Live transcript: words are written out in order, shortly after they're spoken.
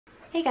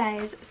Hey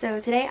guys, so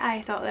today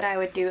I thought that I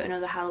would do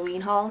another Halloween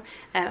haul.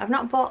 I've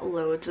not bought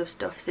loads of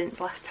stuff since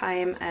last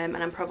time and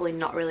I'm probably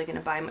not really going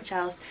to buy much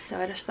else,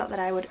 so I just thought that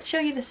I would show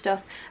you the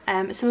stuff.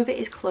 Some of it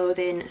is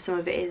clothing, some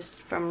of it is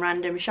from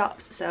random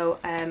shops, so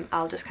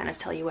I'll just kind of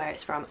tell you where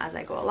it's from as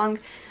I go along.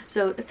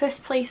 So the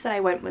first place that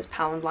I went was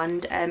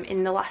Poundland.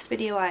 In the last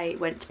video I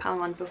went to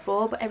Poundland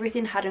before, but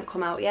everything hadn't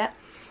come out yet.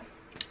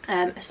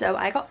 So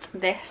I got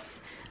this.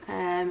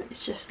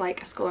 It's just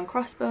like a skull and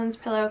crossbones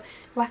pillow,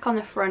 black on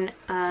the front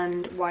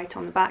and white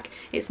on the back.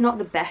 It's not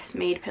the best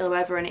made pillow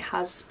ever and it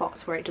has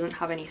spots where it doesn't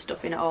have any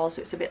stuff in at all,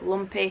 so it's a bit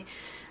lumpy.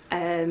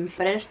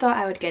 But I just thought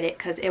I would get it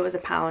because it was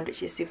 £1,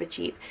 which is super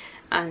cheap,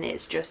 and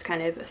it's just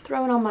kind of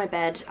thrown on my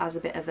bed as a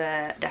bit of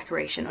a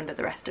decoration under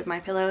the rest of my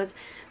pillows.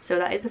 So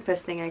that is the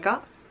first thing I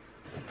got.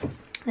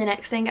 The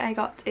next thing I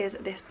got is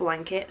this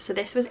blanket. So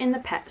this was in the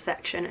pet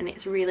section and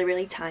it's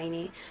really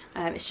tiny.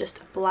 It's just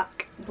a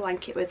black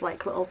blanket with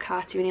like little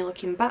cartoony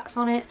looking bats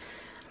on it.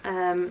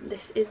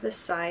 This is the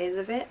size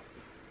of it.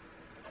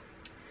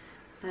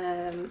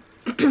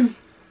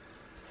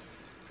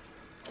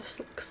 Just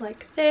looks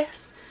like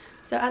this.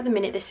 So at the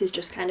minute this is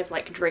just kind of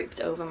like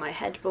draped over my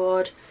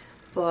headboard,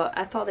 but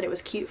I thought that it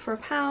was cute for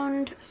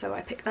 £1, so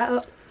I picked that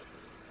up.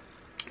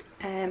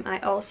 I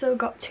also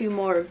got 2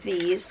 more of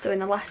these. So in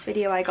the last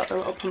video I got the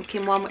little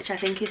pumpkin one, which I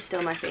think is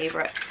still my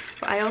favourite,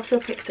 but I also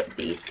picked up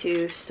these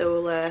 2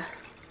 solar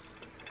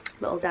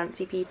little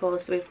dancey people.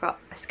 So we've got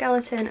a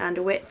skeleton and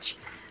a witch,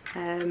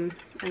 and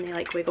they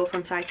like wiggle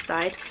from side to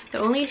side. The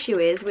only issue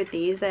is with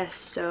these, they're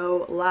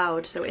so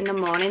loud, so in the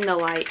morning they're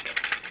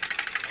like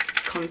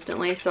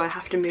constantly, so I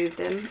have to move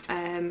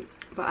them,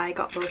 but I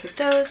got both of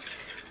those.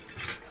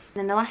 And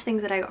then the last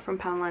things that I got from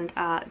Poundland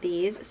are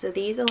these. So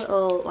these are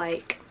little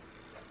like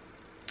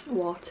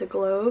water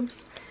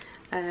globes.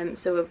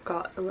 So we've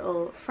got a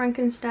little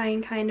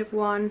Frankenstein kind of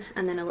one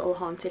and then a little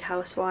haunted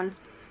house one.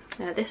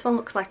 This one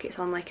looks like it's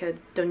on like a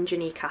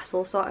dungeony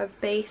castle sort of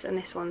base, and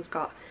this one's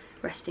got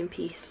rest in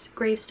peace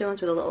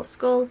gravestones with a little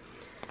skull,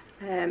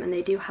 and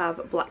they do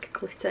have black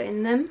glitter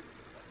in them.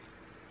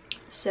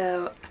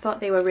 So I thought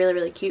they were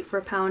really cute for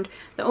 £1.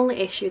 The only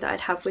issue that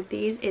I'd have with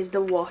these is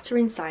the water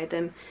inside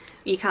them.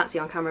 You can't see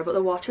on camera, but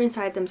the water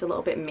inside them's a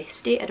little bit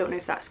misty. I don't know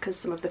if that's because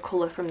some of the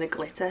colour from the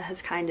glitter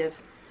has kind of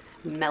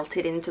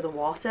melted into the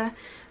water,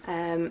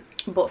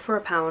 but for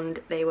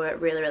 £1 they were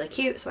really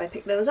cute, so I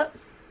picked those up.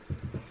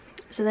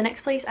 So the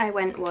next place I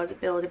went was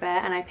Build-A-Bear,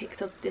 and I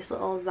picked up this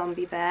little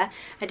zombie bear.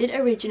 I did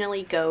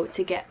originally go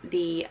to get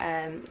the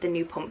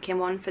new pumpkin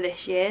one for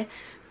this year,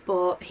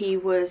 but he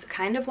was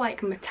kind of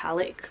like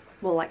metallic,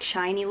 well like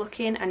shiny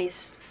looking, and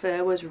his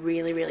fur was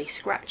really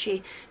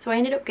scratchy, so I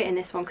ended up getting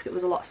this one because it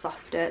was a lot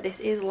softer. This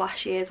is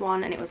last year's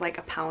one and it was like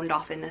 £1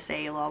 off in the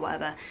sale or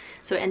whatever,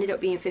 so it ended up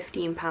being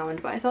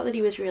 £15, but I thought that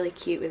he was really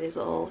cute with his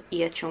little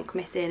ear chunk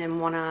missing and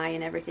one eye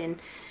and everything,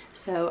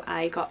 so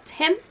I got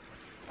him.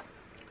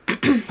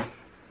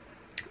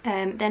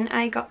 Then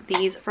I got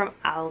these from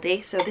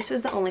Aldi. So this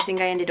was the only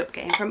thing I ended up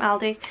getting from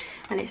Aldi,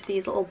 and it's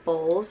these little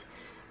bowls.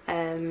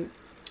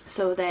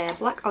 So they're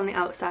black on the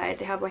outside,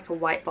 they have like a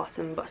white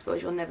bottom, but I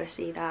suppose you'll never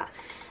see that.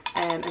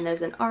 And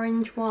there's an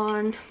orange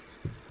one,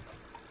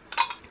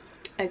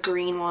 a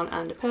green one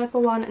and a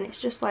purple one, and it's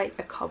just like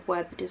a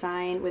cobweb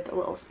design with a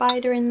little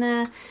spider in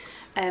there.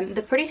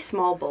 They're pretty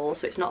small bowls,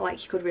 so it's not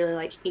like you could really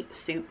like eat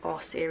soup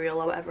or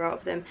cereal or whatever out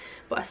of them,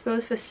 but I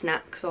suppose for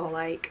snacks or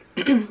like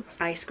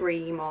ice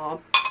cream or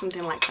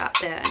something like that,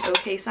 they're an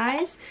okay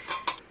size.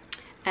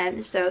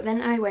 So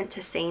then I went to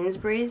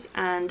Sainsburys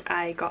and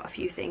I got a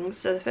few things.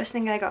 So the first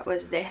thing I got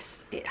was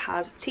this. It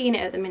has tea in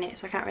it at the minute,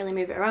 so I can't really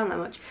move it around that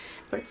much,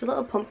 but it's a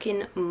little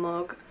pumpkin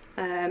mug.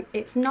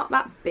 It's not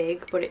that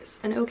big, but it's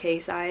an okay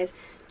size.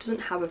 It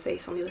doesn't have a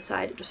face on the other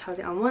side, it just has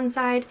it on one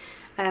side.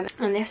 And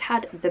this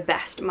had the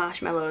best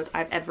marshmallows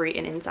I've ever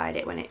eaten inside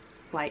it when it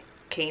like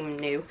came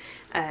new.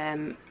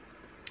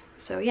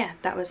 So yeah,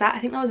 that was that. I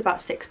think that was about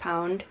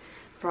 £6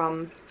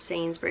 from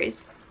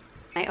Sainsburys.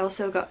 I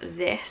also got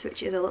this,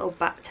 which is a little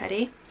bat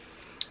teddy.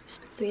 So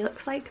he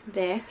looks like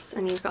this,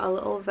 and he's got a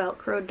little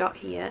velcro dot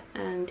here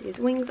and his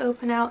wings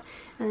open out,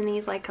 and then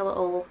he's like a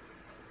little,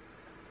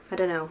 I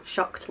don't know,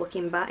 shocked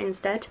looking bat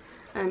instead.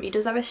 He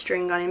does have a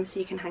string on him so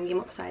you can hang him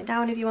upside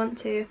down if you want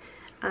to,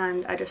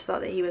 and I just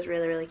thought that he was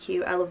really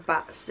cute. I love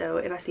bats, so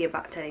if I see a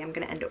bat teddy I'm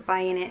going to end up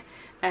buying it.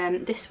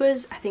 This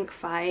was I think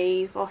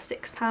 £5 or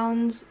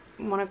 £6,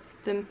 one of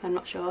them, I'm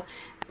not sure,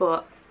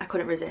 but I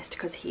couldn't resist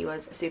because he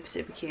was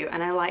super cute,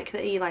 and I like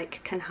that he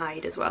like can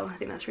hide as well. I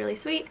think that's really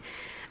sweet.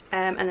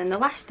 And then the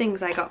last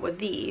things I got were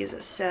these.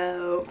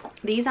 So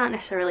these aren't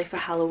necessarily for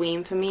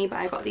Halloween for me, but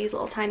I got these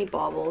little tiny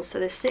baubles. So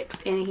there's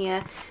 6 in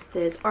here.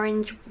 There's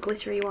orange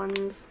glittery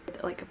ones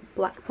with like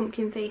black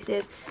pumpkin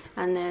faces,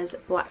 and there's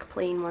black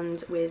plain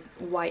ones with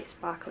white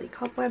sparkly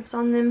cobwebs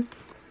on them.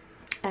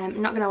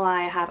 I'm not gonna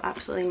lie, I have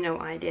absolutely no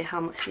idea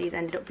how much these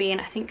ended up being.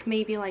 I think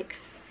maybe like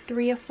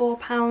 £3 or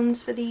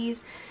 £4 for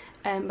these.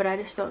 But I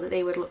just thought that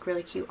they would look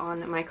really cute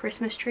on my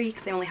Christmas tree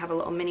because they only have a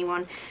little mini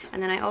one.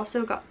 And then I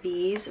also got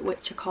these,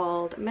 which are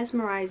called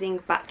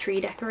mesmerizing bat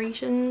tree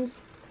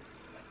decorations.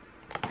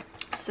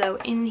 So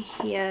in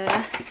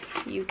here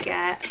you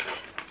get,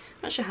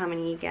 I'm not sure how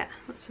many you get,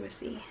 let's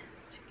see.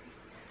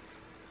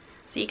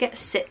 So you get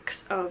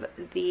 6 of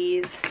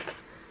these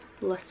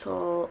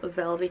little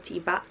velvety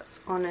bats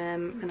on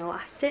an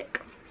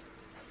elastic.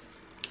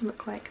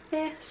 Look like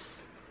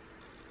this.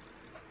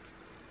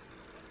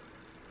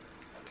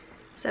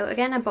 So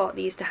again, I bought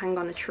these to hang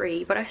on a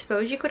tree, but I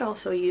suppose you could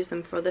also use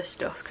them for other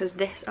stuff because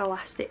this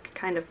elastic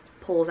kind of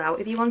pulls out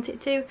if you want it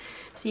to.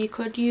 So you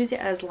could use it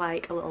as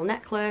like a little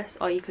necklace,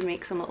 or you could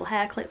make some little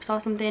hair clips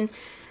or something.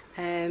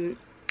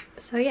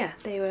 So yeah,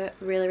 they were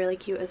really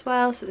cute as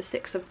well. So there's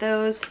 6 of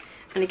those,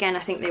 and again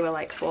I think they were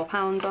like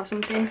 £4 or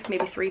something,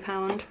 maybe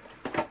 £3.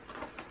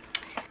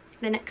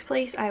 The next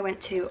place I went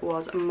to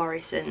was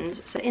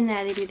Morrisons. So in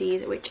there they do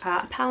these, which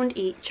are £1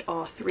 each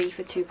or 3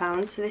 for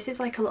 £2. So this is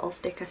like a little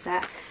sticker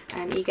set,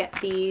 and you get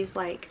these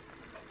like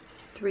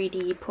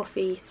 3D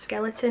puffy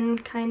skeleton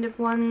kind of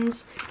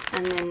ones,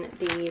 and then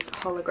these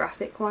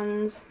holographic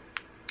ones.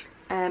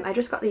 I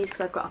just got these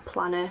because I've got a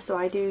planner, so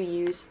I do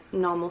use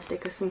normal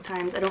stickers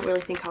sometimes. I don't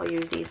really think I'll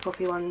use these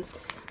puffy ones,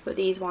 but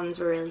these ones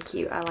were really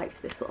cute. I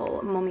liked this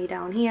little mummy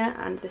down here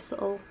and this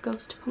little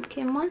ghost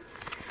pumpkin one.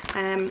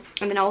 And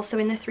then also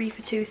in the 3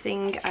 for 2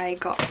 thing I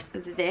got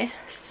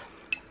this.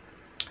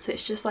 So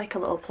it's just like a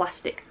little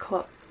plastic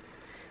cup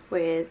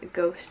with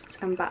ghosts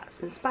and bats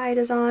and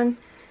spiders on.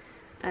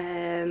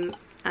 And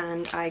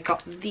I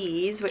got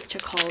these, which are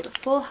called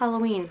full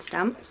Halloween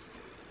stamps.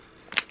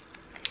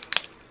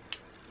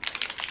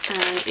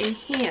 And in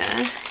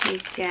here you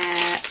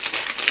get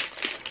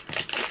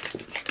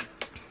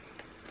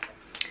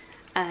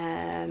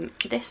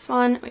this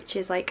one, which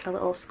is like a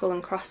little skull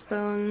and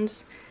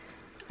crossbones,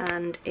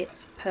 and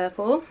it's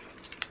purple.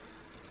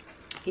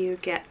 You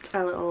get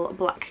a little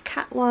black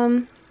cat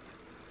one,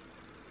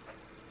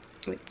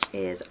 which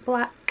is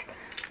black.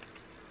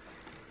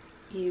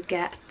 You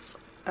get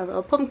a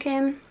little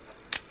pumpkin,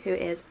 who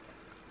is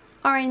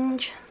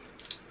orange,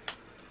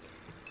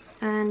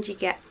 and you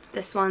get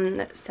this one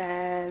that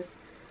says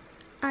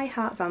I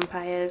heart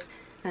vampires,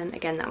 and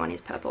again that one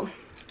is purple.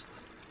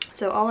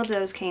 So all of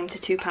those came to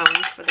 £2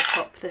 for the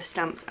cup, the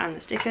stamps and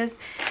the stickers.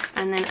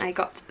 And then I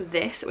got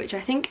this, which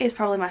I think is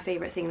probably my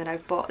favourite thing that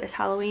I've bought this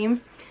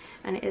Halloween,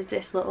 and it is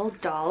this little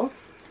doll.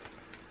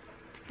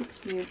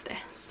 Let's move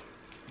this.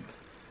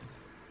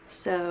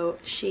 So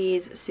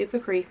she's super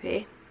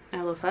creepy,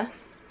 I love her.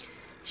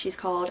 She's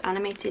called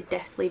Animated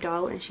Deathly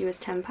Doll, and she was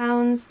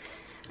 £10.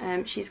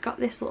 She's got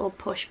this little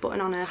push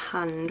button on her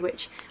hand,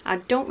 which I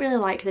don't really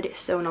like that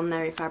it's sewn on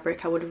there in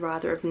fabric. I would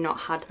rather have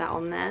not had that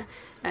on there.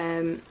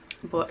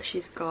 But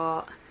she's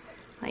got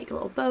like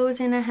little bows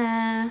in her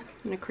hair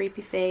and a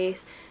creepy face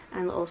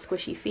and little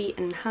squishy feet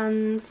and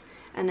hands,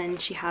 and then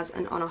she has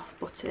an on-off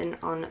button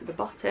on the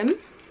bottom.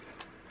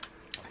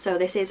 So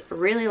this is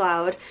really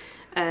loud.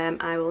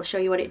 I will show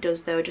you what it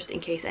does though, just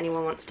in case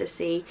anyone wants to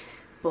see,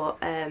 but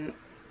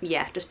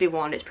yeah, just be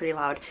warned, it's pretty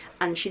loud.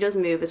 And she does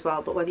move as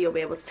well, but whether you'll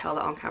be able to tell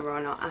that on camera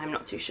or not, I'm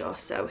not too sure.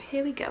 So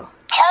here we go.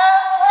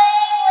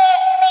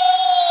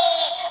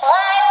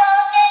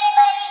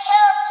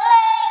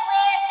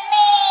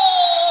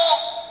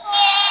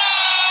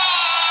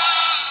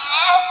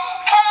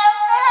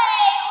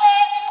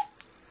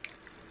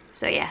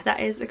 So yeah, that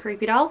is the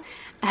creepy doll,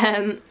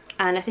 and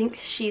I think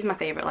she's my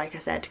favourite, like I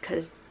said,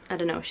 because I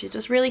don't know, she's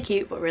just really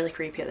cute but really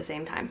creepy at the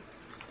same time.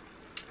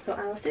 So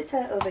I will sit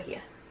her over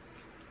here.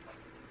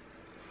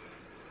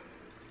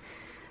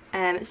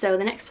 So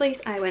the next place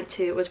I went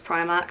to was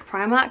Primark.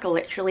 Primark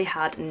literally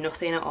had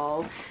nothing at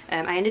all.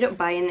 I ended up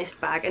buying this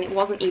bag, and it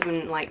wasn't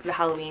even like the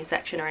Halloween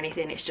section or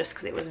anything, it's just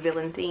because it was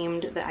villain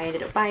themed that I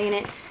ended up buying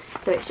it.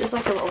 So it's just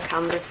like a little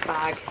canvas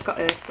bag, it's got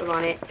Ursula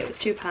on it, it was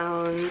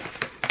 £2.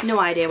 No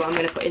idea what I'm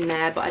going to put in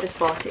there, but I just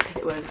bought it because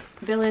it was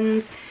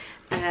villains.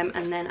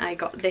 And then I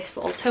got this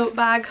little tote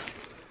bag.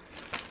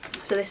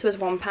 So this was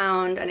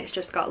 £1, and it's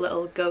just got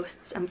little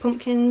ghosts and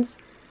pumpkins.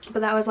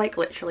 But that was like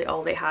literally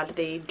all they had.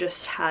 They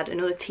just had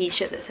another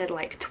t-shirt that said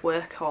like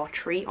twerk or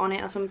treat on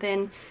it or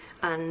something,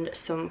 and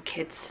some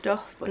kids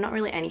stuff, but not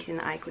really anything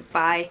that I could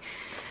buy.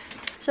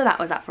 So that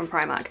was that from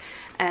Primark.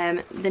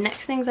 The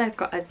next things I've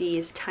got are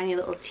these tiny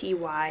little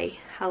TY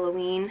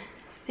Halloween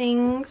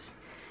things.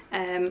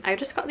 I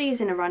just got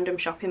these in a random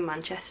shop in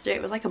Manchester.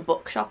 It was like a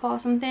bookshop or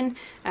something,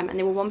 and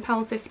they were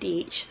 £1.50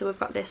 each. So we've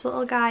got this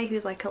little guy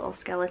who's like a little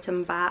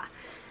skeleton bat,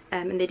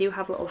 and they do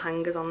have little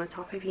hangers on the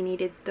top if you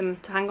needed them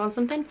to hang on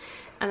something.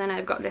 And then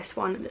I've got this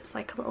one that's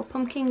like a little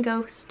pumpkin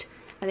ghost.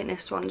 I think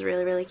this one's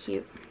really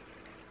cute.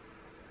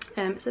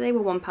 So they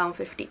were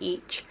 £1.50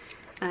 each,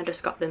 and I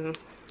just got them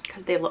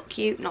because they look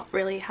cute, not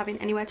really having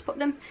anywhere to put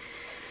them.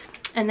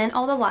 And then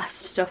all the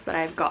last stuff that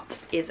I've got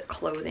is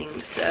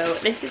clothing. So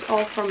this is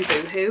all from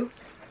Boohoo.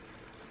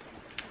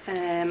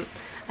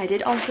 I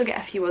did also get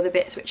a few other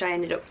bits which I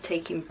ended up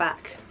taking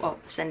back, or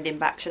sending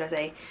back should I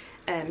say,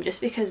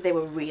 just because they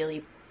were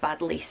really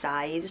badly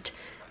sized.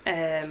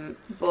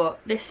 But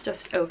this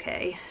stuff's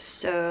okay.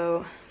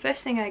 So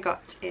first thing I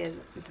got is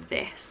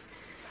this.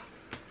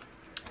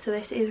 So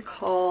this is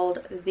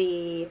called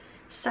the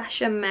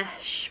Sasha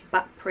Mesh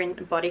Back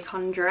Print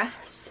Bodycon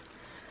Dress.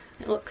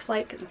 It looks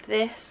like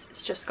this.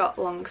 It's just got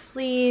long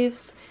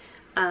sleeves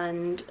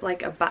and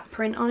like a back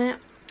print on it.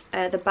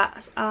 The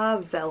backs are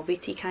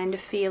velvety kind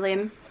of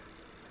feeling.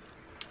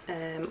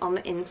 On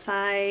the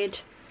inside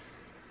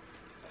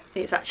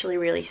it's actually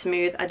really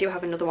smooth. I do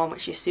have another one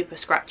which is super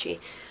scratchy,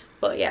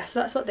 but yeah,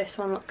 so that's what this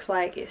one looks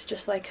like. It's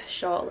just like a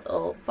short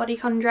little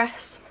bodycon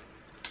dress.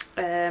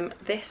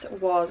 This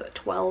was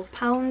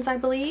 £12, I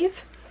believe.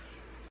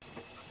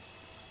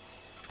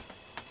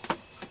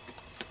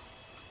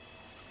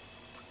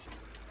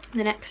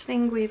 The next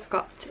thing we've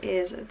got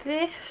is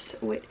this,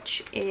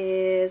 which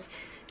is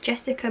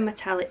Jessica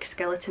Metallic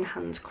Skeleton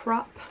Hands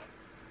Crop.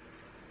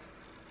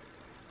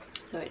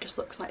 So it just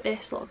looks like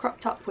this, little crop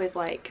top with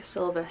like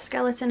silver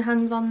skeleton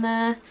hands on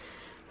there.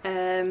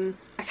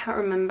 I can't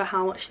remember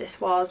how much this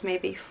was,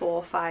 maybe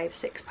 £4, £5,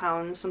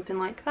 £6, something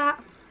like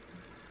that.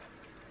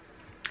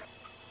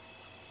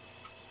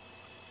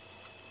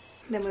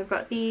 Then we've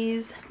got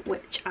these,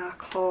 which are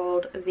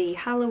called the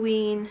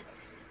Halloween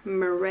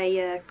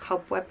Maria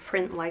Cobweb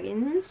Print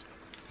Leggings.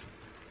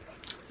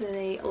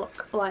 They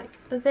look like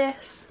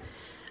this.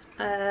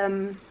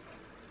 I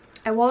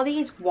wore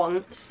these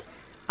once,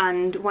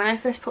 and when I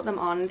first put them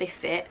on they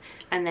fit,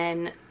 and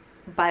then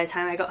by the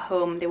time I got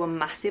home they were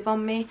massive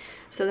on me,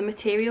 so the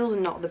material's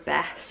not the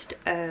best.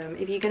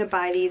 If you're going to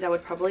buy these I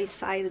would probably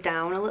size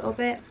down a little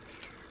bit.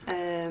 What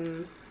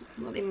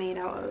are they made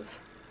out of?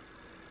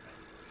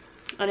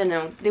 I don't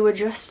know.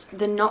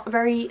 They're not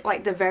very,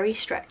 like, they're very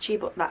stretchy,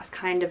 but that's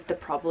kind of the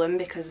problem,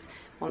 because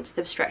once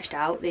they've stretched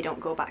out they don't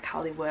go back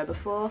how they were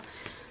before.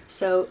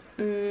 So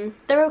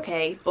they're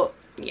okay, but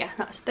yeah,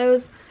 that's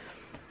those.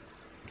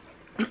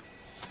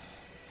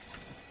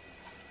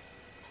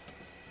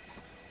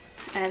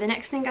 The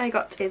next thing I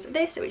got is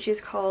this, which is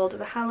called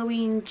the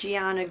Halloween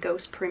Gianna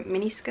Ghost Print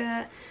Mini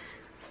Skirt.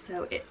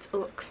 So it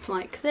looks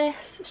like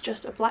this. It's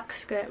just a black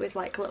skirt with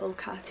like little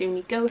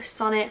cartoony ghosts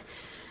on it.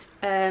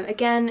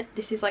 Again,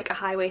 this is like a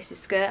high-waisted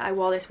skirt. I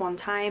wore this one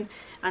time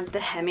and the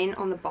hemming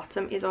on the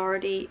bottom is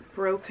already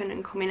broken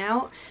and coming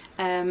out.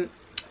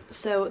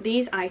 So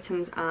these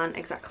items aren't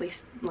exactly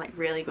like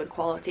really good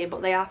quality,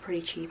 but they are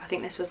pretty cheap. I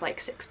think this was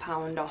like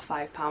 £6 or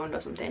 £5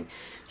 or something.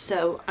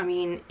 So I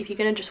mean, if you're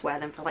gonna just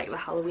wear them for like the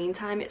Halloween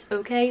time, it's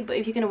okay, but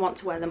if you're gonna want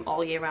to wear them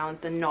all year round,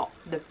 they're not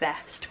the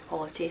best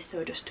quality,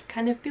 so just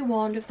kind of be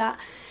warned of that.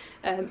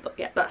 But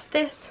yeah, that's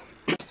this.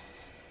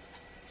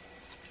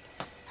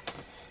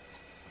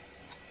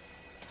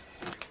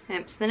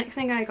 So the next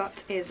thing I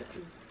got is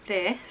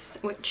this,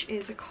 which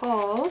is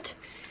called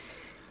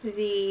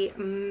the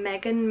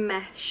Megan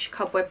Mesh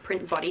Cobweb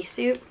Print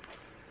Bodysuit.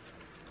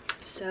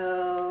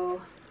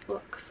 So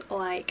looks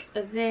like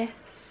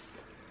this,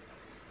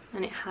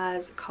 and it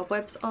has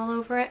cobwebs all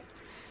over it.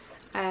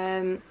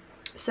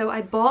 So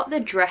I bought the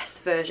dress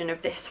version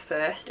of this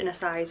first in a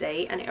size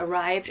 8, and it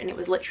arrived and it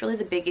was literally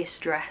the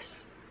biggest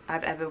dress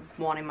I've ever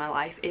worn in my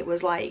life. It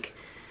was like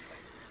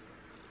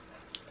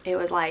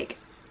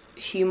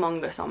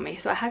humongous on me,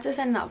 so I had to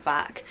send that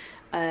back.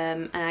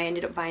 And I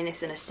ended up buying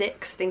this in a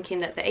 6, thinking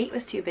that the 8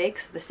 was too big,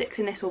 so the 6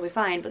 in this will be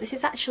fine, but this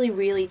is actually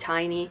really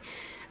tiny.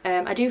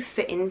 I do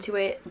fit into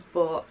it,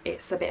 but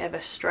it's a bit of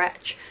a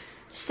stretch,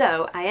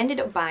 so I ended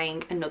up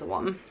buying another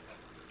one.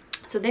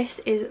 So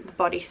this is the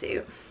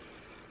bodysuit.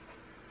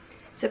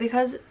 So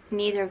because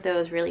neither of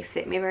those really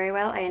fit me very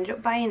well, I ended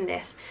up buying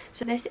this.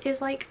 So this is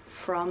like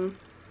from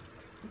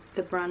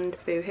the brand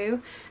Boohoo,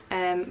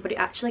 but it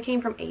actually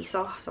came from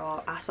Asos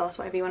or Asos,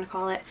 whatever you want to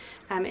call it.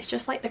 It's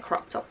just like the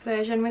crop top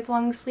version with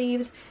long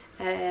sleeves.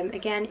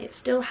 Again, it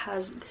still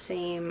has the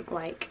same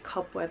like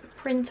cobweb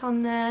print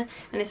on there,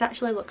 and this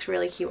actually looks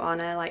really cute on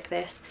her like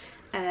this.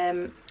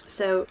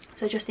 So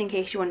just in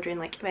case you're wondering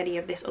like if any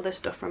of this other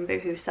stuff from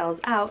Boohoo sells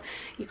out,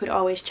 you could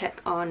always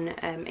check on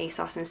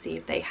Asos and see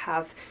if they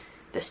have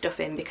the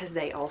stuff in, because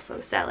they also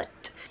sell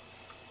it.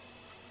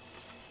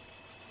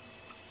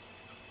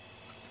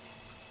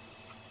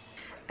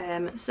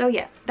 So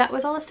yeah, that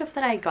was all the stuff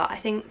that I got. I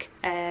think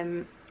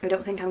I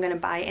don't think I'm going to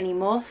buy any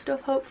more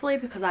stuff, hopefully,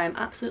 because I am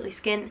absolutely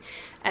skint.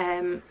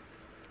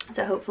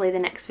 So hopefully the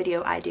next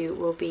video I do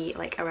will be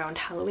like around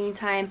Halloween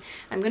time.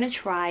 I'm going to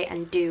try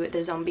and do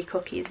the zombie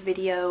cookies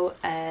video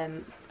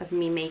of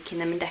me making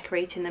them and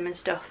decorating them and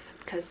stuff,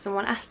 because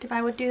someone asked if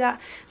I would do that.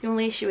 The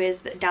only issue is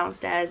that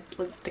downstairs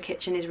the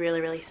kitchen is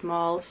really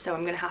small, so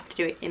I'm going to have to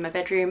do it in my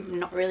bedroom. I'm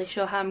not really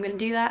sure how I'm going to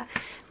do that,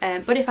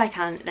 but if I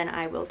can, then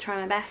I will try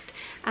my best.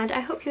 And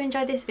I hope you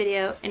enjoyed this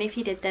video, and if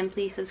you did, then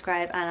please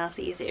subscribe, and I'll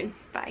see you soon.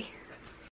 Bye.